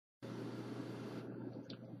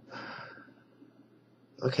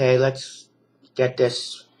Okay, let's get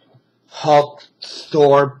this Hulk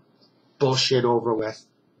Thor bullshit over with.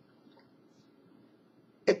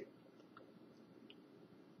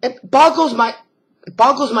 It boggles my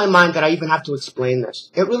mind that I even have to explain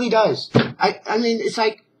this. It really does. I mean, it's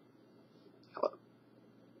like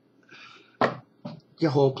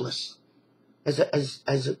you're hopeless as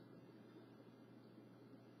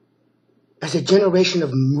a generation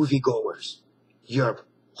of moviegoers. You're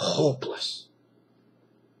hopeless.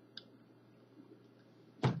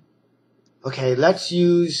 Okay, let's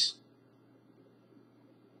use,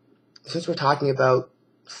 since we're talking about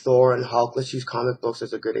Thor and Hulk, let's use comic books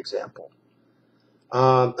as a good example.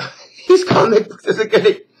 These comic books as a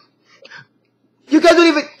good. You guys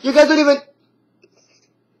don't even.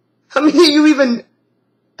 How many of you even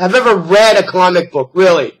have ever read a comic book?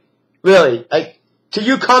 Really? Like, to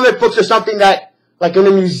you, comic books are something that, like in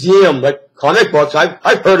a museum, like comic books,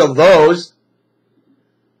 I've heard of those.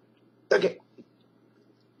 Okay.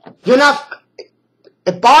 You're not.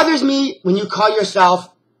 It bothers me when you call yourself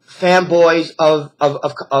fanboys of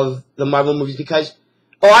the Marvel movies because,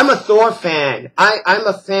 oh, I'm a Thor fan. I'm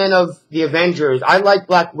a fan of the Avengers. I like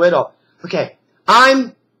Black Widow. Okay,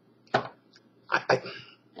 I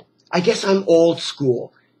guess I'm old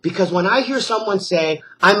school because when I hear someone say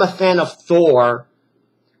I'm a fan of Thor,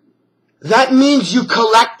 that means you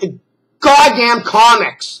collect the goddamn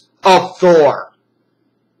comics of Thor.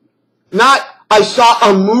 Not I saw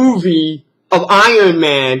a movie of Iron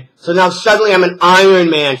Man, so now suddenly I'm an Iron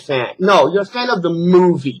Man fan. No, you're a fan of the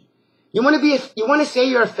movie. You want to say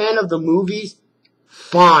you're a fan of the movies?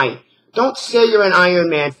 Fine. Don't say you're an Iron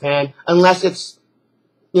Man fan unless it's,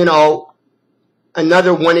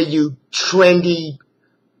 another one of you trendy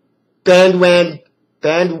bandwagon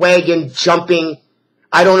jumping,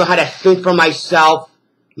 I don't know how to think for myself,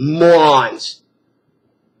 morons.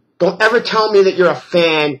 Don't ever tell me that you're a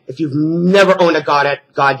fan if you've never owned a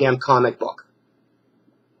goddamn comic book.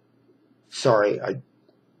 Sorry,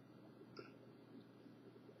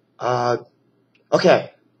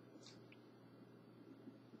 okay.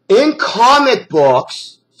 In comic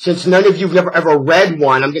books, since none of you have ever read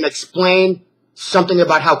one, I'm going to explain something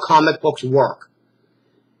about how comic books work.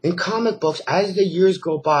 In comic books, as the years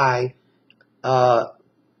go by, a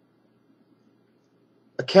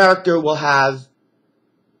character will have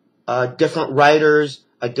different writers,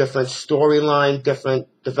 a different storyline, different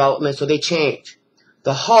development, so they change.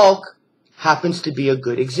 The Hulk happens to be a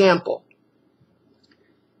good example.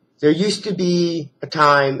 There used to be a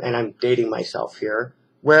time, and I'm dating myself here,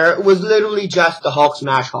 where it was literally just the Hulk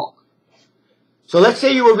smash Hulk. So let's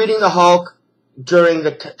say you were reading the Hulk during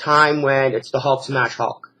the time when it's the Hulk smash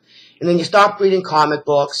Hulk. And then you stop reading comic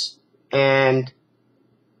books, and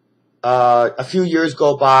a few years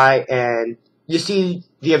go by, and you see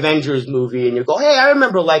the Avengers movie, and you go, hey, I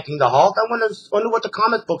remember liking the Hulk. I wonder what the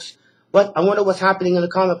comic books, I wonder what's happening in the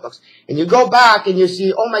comic books. And you go back, and you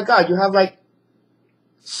see, oh my God, you have like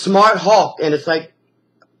Smart Hulk, and it's like,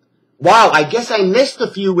 wow, I guess I missed a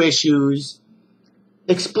few issues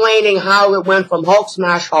explaining how it went from Hulk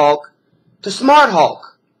smash Hulk to Smart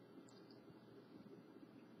Hulk.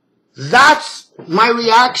 That's my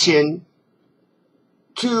reaction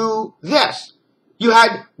to this. You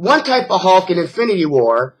had one type of Hulk in Infinity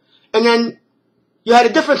War, and then you had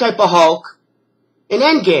a different type of Hulk in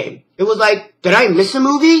Endgame. It was like, did I miss a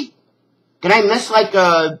movie? Did I miss like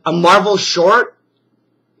a Marvel short?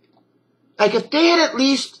 Like if they had at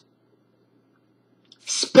least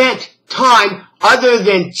spent time other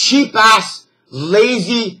than cheap-ass,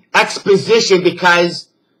 lazy exposition, because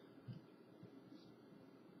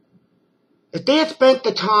if they had spent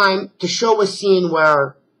the time to show a scene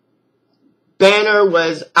where Banner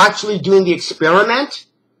was actually doing the experiment,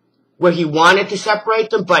 where he wanted to separate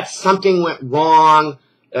them, but something went wrong,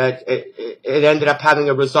 it ended up having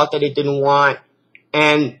a result that it didn't want,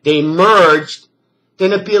 and they merged,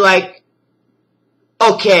 then it'd be like,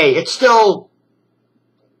 okay, it's still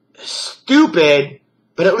stupid,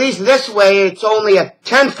 but at least this way it's only a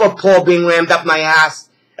 10-foot pole being rammed up my ass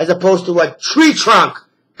as opposed to a tree trunk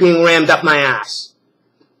being rammed up my ass.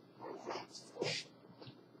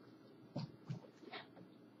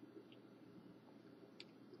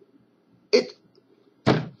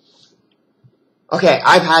 Okay,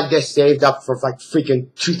 I've had this saved up for like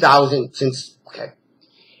freaking 2000 since, okay.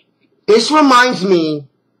 This reminds me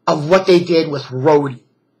of what they did with Rhodey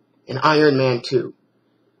in Iron Man 2.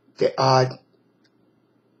 I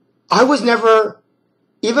was never,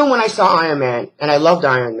 even when I saw Iron Man, and I loved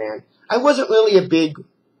Iron Man, I wasn't really a big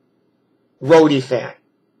Rhodey fan.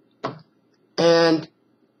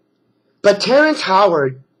 But Terrence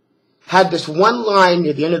Howard had this one line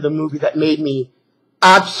near the end of the movie that made me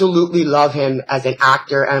absolutely love him as an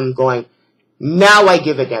actor. And I'm going, now I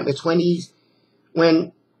give a damn. It's when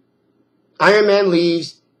Iron Man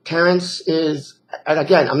leaves, Terrence is, and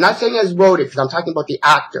again, I'm not saying as wrote it because I'm talking about the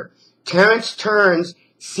actor. Terrence turns,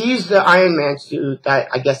 sees the Iron Man suit that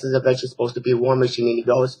I guess is eventually supposed to be a War Machine, and he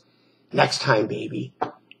goes, next time, baby.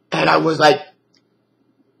 And I was like,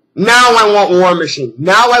 now I want War Machine.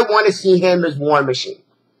 Now I want to see him as War Machine.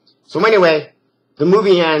 So anyway, the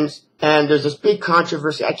movie ends, and there's this big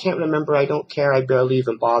controversy. I can't remember. I don't care. I barely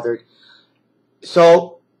even bothered.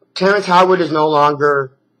 So Terrence Howard is no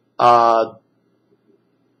longer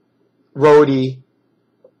Rhodey,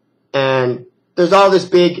 and there's all this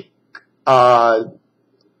big backlash,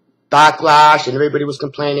 and everybody was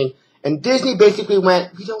complaining. And Disney basically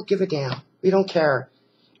went, we don't give a damn. We don't care.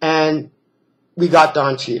 And we got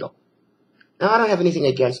Don Cheadle. Now, I don't have anything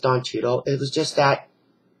against Don Cheadle. It was just that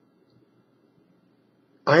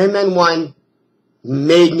Iron Man 1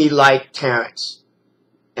 made me like Terrence.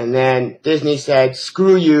 And then Disney said,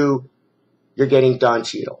 screw you, you're getting Don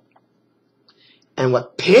Cheadle. And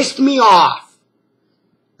what pissed me off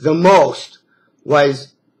the most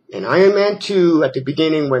was in Iron Man 2, at the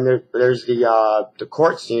beginning when there's the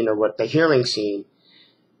court scene, or what, the hearing scene,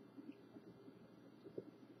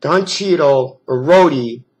 Don Cheadle, or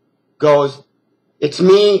Rhodey, goes, it's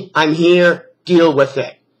me, I'm here, deal with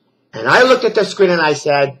it. And I looked at the screen and I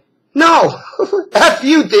said, no, F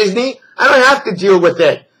you, Disney. I don't have to deal with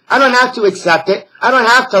it. I don't have to accept it. I don't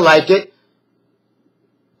have to like it.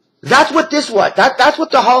 That's what this was. That's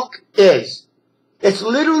what the Hulk is. It's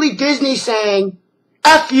literally Disney saying,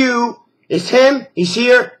 F you, it's him, he's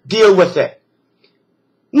here, deal with it.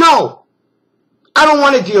 No, I don't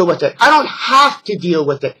want to deal with it. I don't have to deal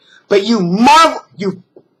with it. But you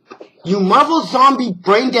Marvel zombie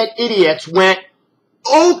brain dead idiots went,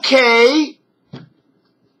 okay,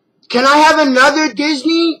 can I have another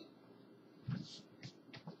Disney?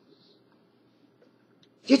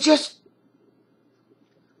 You just,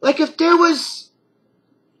 like if there was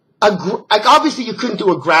like obviously you couldn't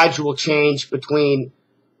do a gradual change between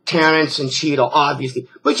Terrence and Cheadle, obviously.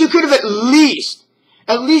 But you could have at least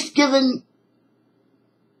given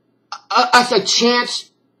us a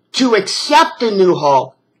chance to accept the new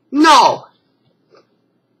Hulk. No.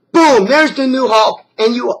 Boom, there's the new Hulk,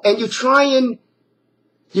 and you try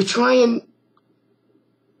and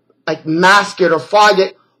like mask it or fog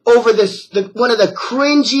it over one of the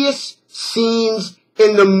cringiest scenes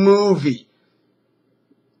in the movie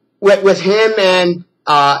with him and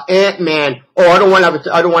Ant-Man. Oh, I don't want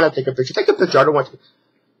to take a picture. Take a picture. I don't want to.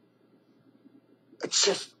 It's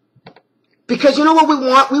just because you know what we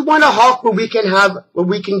want? We want a Hulk where we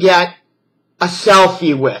can get a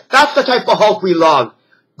selfie with. That's the type of Hulk we love.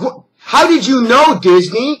 How did you know,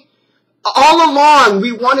 Disney? All along,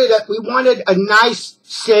 we wanted a nice,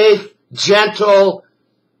 safe, gentle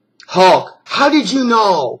Hulk. How did you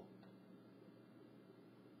know?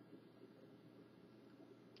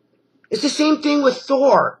 It's the same thing with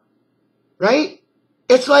Thor, right?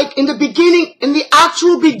 It's like in the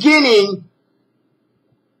actual beginning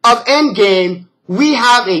of Endgame, we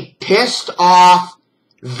have a pissed off,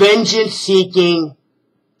 vengeance-seeking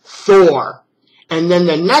Thor. And then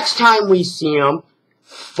the next time we see him,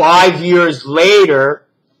 5 years later,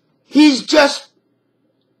 he's just,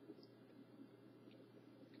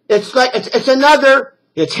 it's like,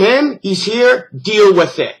 it's him, he's here, deal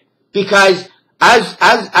with it. Because as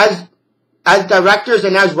directors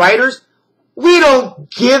and as writers, we don't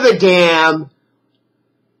give a damn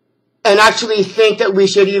and actually think that we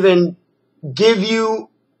should even give you,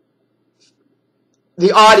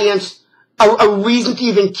 the audience, a reason to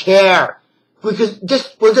even care. We'll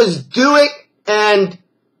just do it and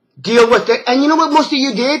deal with it. And you know what most of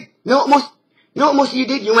you did? You know what most of you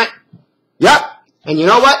did? You went, yep. And you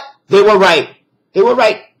know what? They were right. They were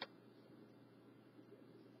right.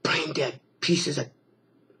 Brain dead pieces of.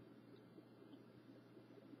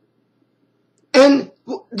 And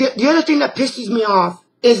the other thing that pisses me off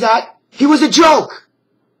is that he was a joke.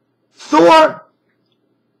 Thor,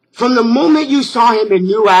 from the moment you saw him in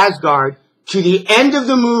New Asgard to the end of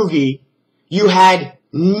the movie, you had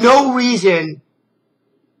no reason.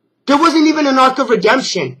 There wasn't even an arc of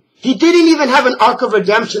redemption. He didn't even have an arc of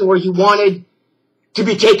redemption where he wanted to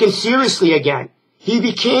be taken seriously again. He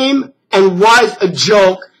became and was a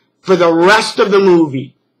joke for the rest of the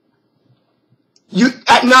movie.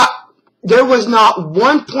 There was not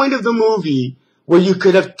one point of the movie where you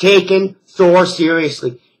could have taken Thor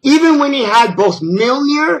seriously. Even when he had both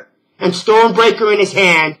Mjolnir and Stormbreaker in his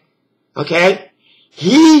hand, okay,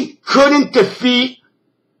 he couldn't defeat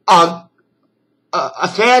a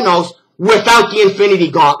Thanos without the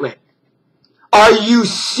Infinity Gauntlet. Are you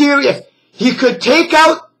serious? He could take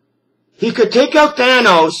out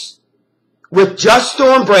Thanos with just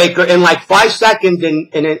Stormbreaker in like 5 seconds in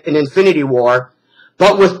Infinity War,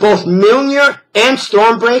 but with both Mjolnir and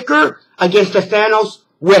Stormbreaker against the Thanos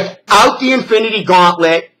without the Infinity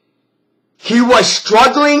Gauntlet, he was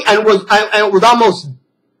struggling and was almost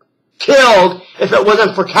killed if it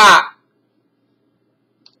wasn't for Cap.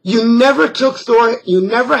 You never took Thor, you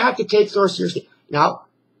never had to take Thor seriously. Now,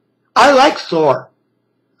 I like Thor.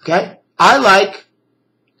 Okay?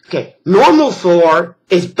 Normal Thor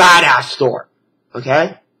is badass Thor.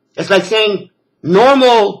 Okay? It's like saying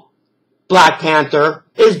normal Black Panther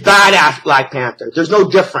is badass Black Panther. There's no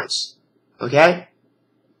difference. Okay?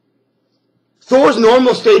 Thor's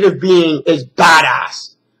normal state of being is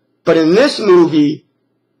badass. But in this movie,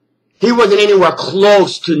 he wasn't anywhere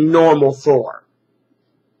close to normal Thor.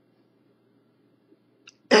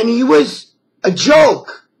 And he was a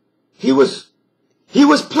joke. He was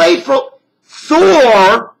played for,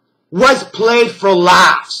 Thor was played for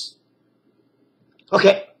laughs.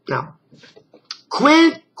 Okay, now,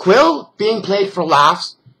 Quill being played for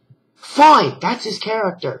laughs, fine, that's his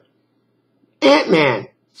character. Ant-Man,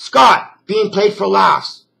 Scott, being played for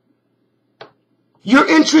laughs. You're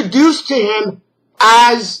introduced to him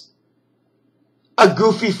as a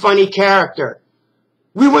goofy, funny character.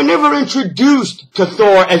 We were never introduced to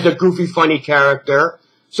Thor as a goofy, funny character.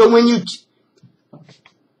 So when you...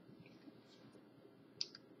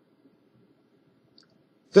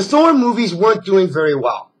 The Thor movies weren't doing very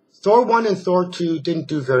well. Thor 1 and Thor 2 didn't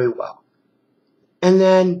do very well. And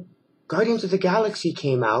then Guardians of the Galaxy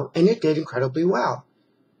came out, and it did incredibly well.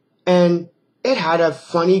 And it had a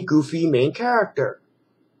funny, goofy main character.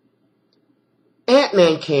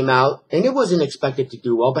 Ant-Man came out, and it wasn't expected to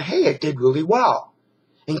do well, but hey, it did really well.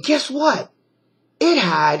 And guess what? It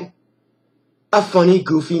had a funny,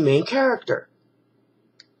 goofy main character.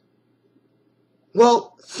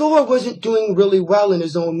 Well, Thor wasn't doing really well in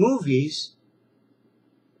his own movies,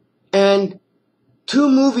 and 2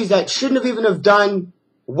 movies that shouldn't have even have done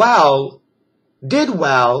well, did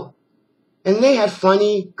well, and they had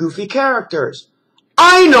funny, goofy characters.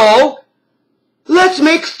 I know! Let's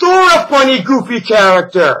make Thor a funny, goofy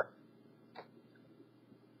character!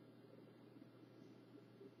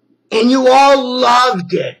 And you all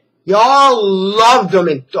loved it. You all loved him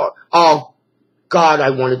in Thor. Oh, God,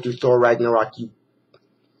 I want to do Thor Ragnarok.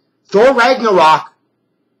 Thor Ragnarok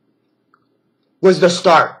was the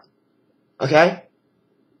start. Okay?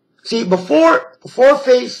 See, before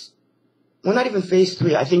phase, well, not even phase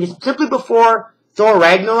 3, I think it's simply before Thor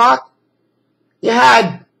Ragnarok, you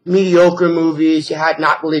had mediocre movies, you had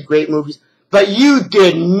not really great movies, but you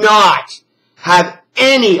did not have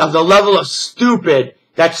any of the level of stupid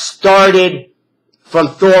that started from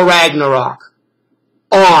Thor Ragnarok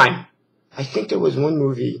on. I think there was one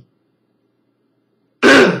movie.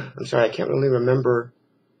 I'm sorry, I can't really remember.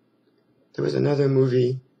 There was another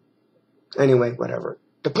movie. Anyway, whatever.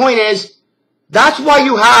 The point is, that's why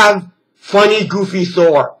you have funny, goofy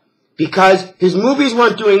Thor. Because his movies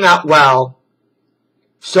weren't doing that well.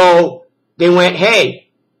 So they went,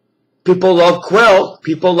 hey, people love Quill,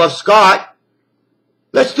 people love Scott.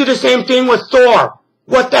 Let's do the same thing with Thor.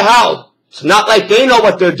 What the hell? It's not like they know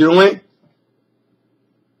what they're doing.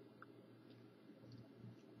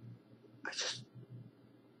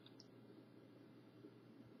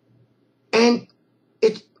 And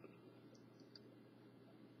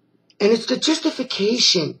it's the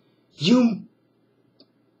justification you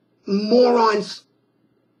morons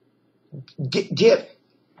give.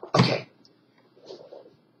 Okay.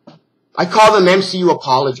 I call them MCU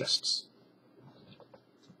apologists.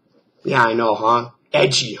 Yeah, I know, huh?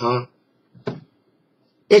 Edgy, huh?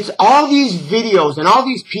 It's all these videos and all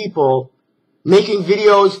these people making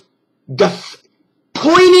videos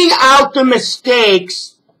pointing out the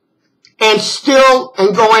mistakes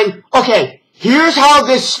and going, okay, here's how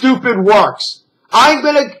this stupid works.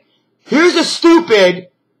 Here's the stupid,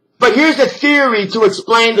 but here's the theory to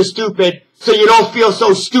explain the stupid so you don't feel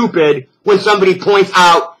so stupid when somebody points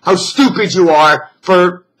out how stupid you are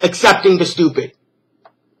for accepting the stupid.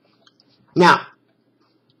 Now,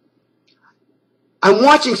 I'm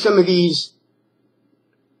watching some of these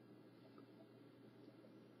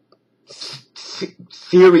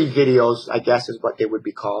theory videos, I guess is what they would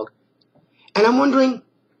be called. And I'm wondering,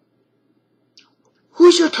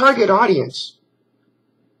 who's your target audience?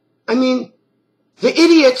 I mean, the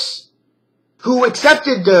idiots who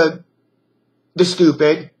accepted the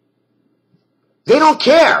stupid, they don't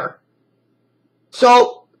care.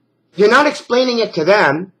 So, you're not explaining it to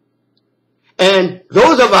them. And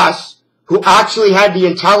those of us who actually had the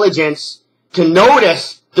intelligence to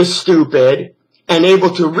notice the stupid and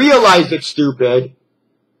able to realize it's stupid,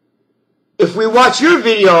 if we watch your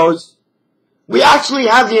videos, we actually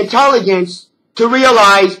have the intelligence to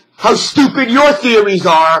realize how stupid your theories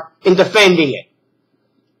are in defending it.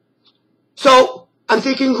 So I'm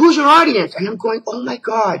thinking, who's your audience? And I'm going, oh my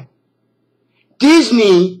God.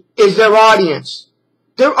 Disney is their audience.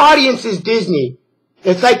 Their audience is Disney.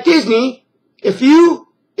 It's like Disney, if you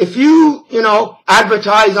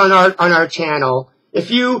advertise on our channel, if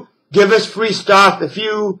you give us free stuff, if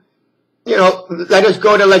you let us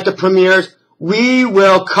go to like the premieres, we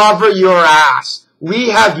will cover your ass. We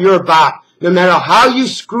have your back. No matter how you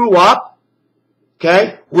screw up,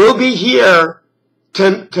 okay, we'll be here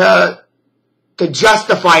to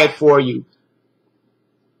justify it for you.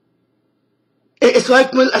 It's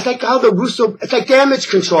like how it's like Damage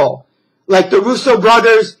Control. Like the Russo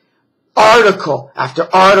brothers, article after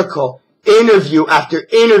article, interview after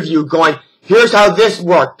interview going, here's how this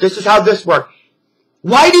worked, this is how this worked.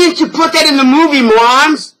 Why didn't you put that in the movie,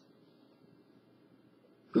 morons?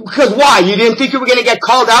 Because why? You didn't think you were going to get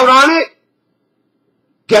called out on it?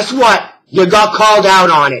 Guess what? You got called out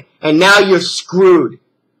on it, and now you're screwed.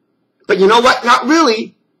 But you know what? Not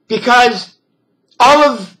really, because all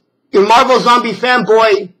of your Marvel Zombie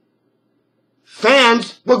Fanboy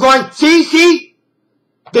fans were going, see?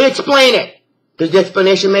 They explain it. Does the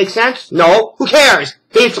explanation make sense? No. Who cares?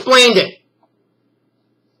 They explained it.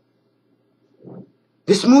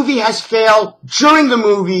 This movie has failed during the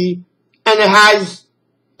movie, and it has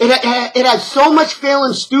so much fail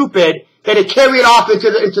and stupid that it carried off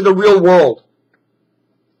into the real world.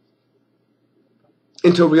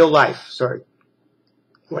 Into real life, sorry.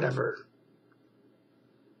 Whatever.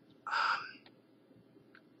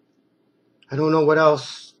 I don't know what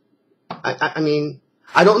else. I mean,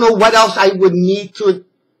 I don't know what else I would need to.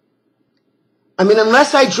 I mean,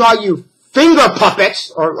 unless I draw you finger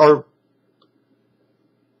puppets or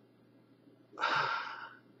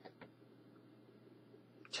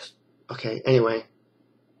just okay. Anyway,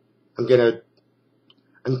 I'm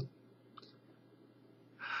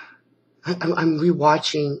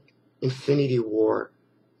rewatching Infinity War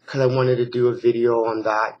because I wanted to do a video on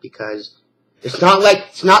that because. It's not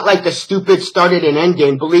like the stupid started in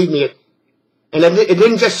Endgame, believe me. And it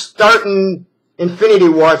didn't just start in Infinity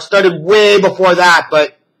War, it started way before that,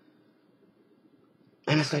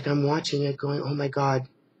 and it's like I'm watching it going, oh my God,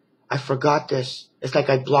 I forgot this. It's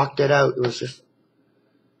like I blocked it out. It was just,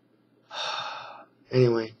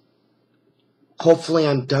 anyway. Hopefully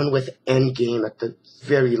I'm done with Endgame at the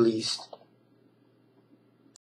very least.